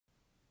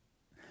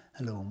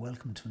Hello and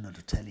welcome to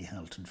another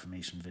telehealth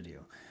information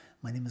video.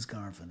 My name is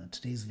Garvin and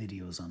today's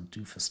video is on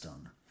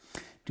Duphaston.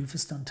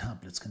 Duphaston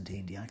tablets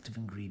contain the active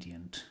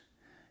ingredient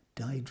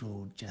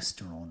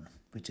dydrogesterone,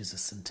 which is a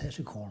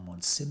synthetic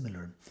hormone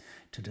similar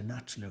to the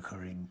naturally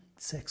occurring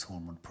sex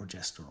hormone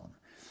progesterone.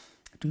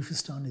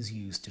 Duphaston is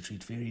used to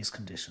treat various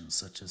conditions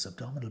such as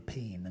abdominal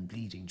pain and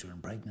bleeding during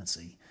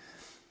pregnancy,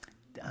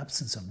 the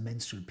absence of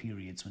menstrual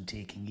periods when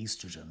taking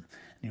estrogen,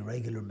 and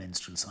irregular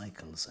menstrual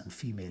cycles, and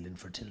female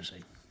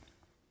infertility.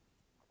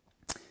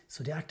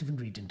 So the active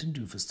ingredient in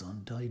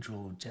Duphaston,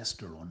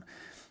 dydrogesterone,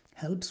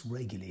 helps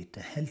regulate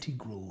the healthy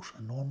growth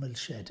and normal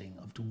shedding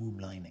of the womb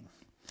lining.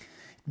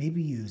 It may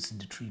be used in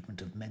the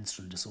treatment of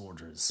menstrual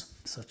disorders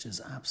such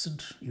as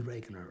absent,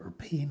 irregular or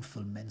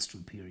painful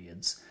menstrual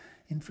periods,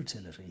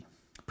 infertility,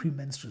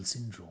 premenstrual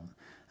syndrome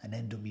and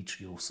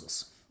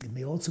endometriosis. It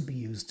may also be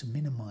used to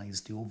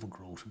minimise the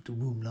overgrowth of the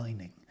womb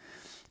lining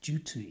due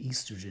to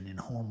estrogen in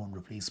hormone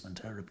replacement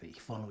therapy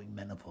following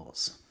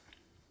menopause.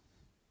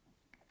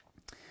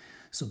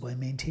 So by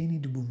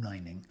maintaining the womb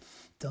lining,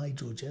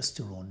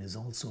 dydrogesterone is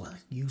also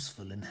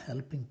useful in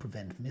helping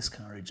prevent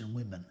miscarriage in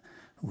women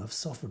who have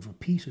suffered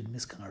repeated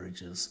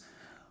miscarriages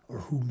or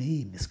who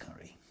may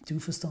miscarry.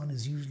 Duphaston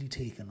is usually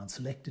taken on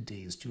selected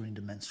days during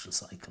the menstrual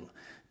cycle,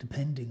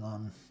 depending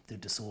on the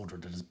disorder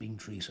that is being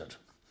treated.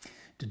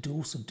 The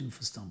dose of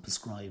Duphaston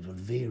prescribed will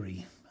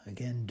vary,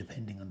 again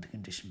depending on the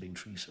condition being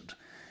treated.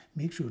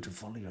 Make sure to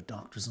follow your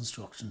doctor's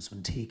instructions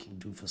when taking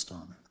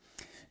Duphaston.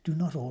 Do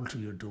not alter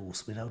your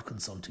dose without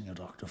consulting your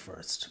doctor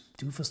first.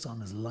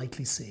 Duphaston is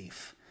likely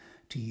safe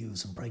to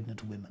use in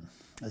pregnant women,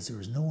 as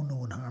there is no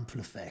known harmful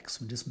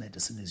effects when this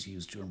medicine is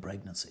used during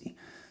pregnancy.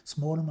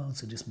 Small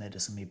amounts of this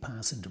medicine may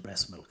pass into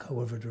breast milk.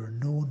 However, there are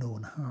no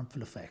known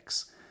harmful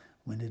effects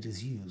when it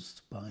is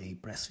used by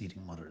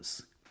breastfeeding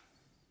mothers.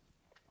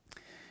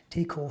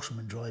 Take caution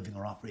when driving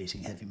or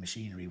operating heavy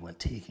machinery while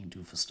taking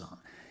Duphaston.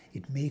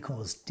 It may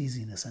cause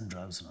dizziness and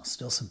drowsiness,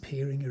 thus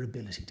impairing your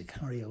ability to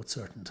carry out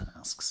certain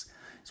tasks.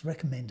 It's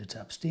recommended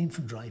to abstain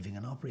from driving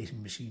and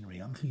operating machinery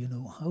until you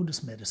know how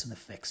this medicine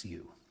affects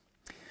you.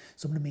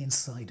 Some of the main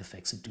side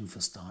effects of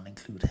Duphaston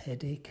include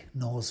headache,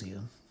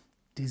 nausea,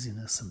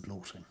 dizziness and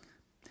bloating.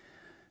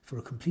 For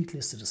a complete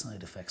list of the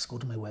side effects, go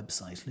to my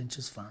website,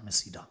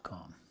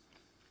 lynchespharmacy.com.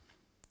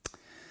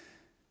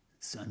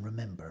 And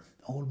remember,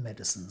 all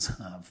medicines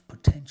have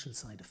potential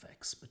side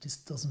effects, but this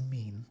doesn't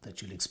mean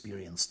that you'll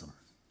experience them.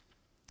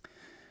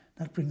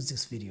 That brings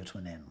this video to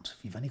an end.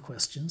 If you have any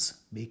questions,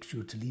 make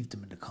sure to leave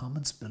them in the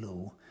comments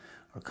below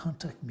or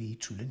contact me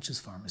through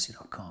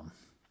lynchespharmacy.com.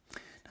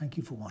 Thank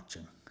you for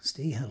watching.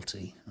 Stay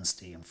healthy and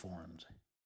stay informed.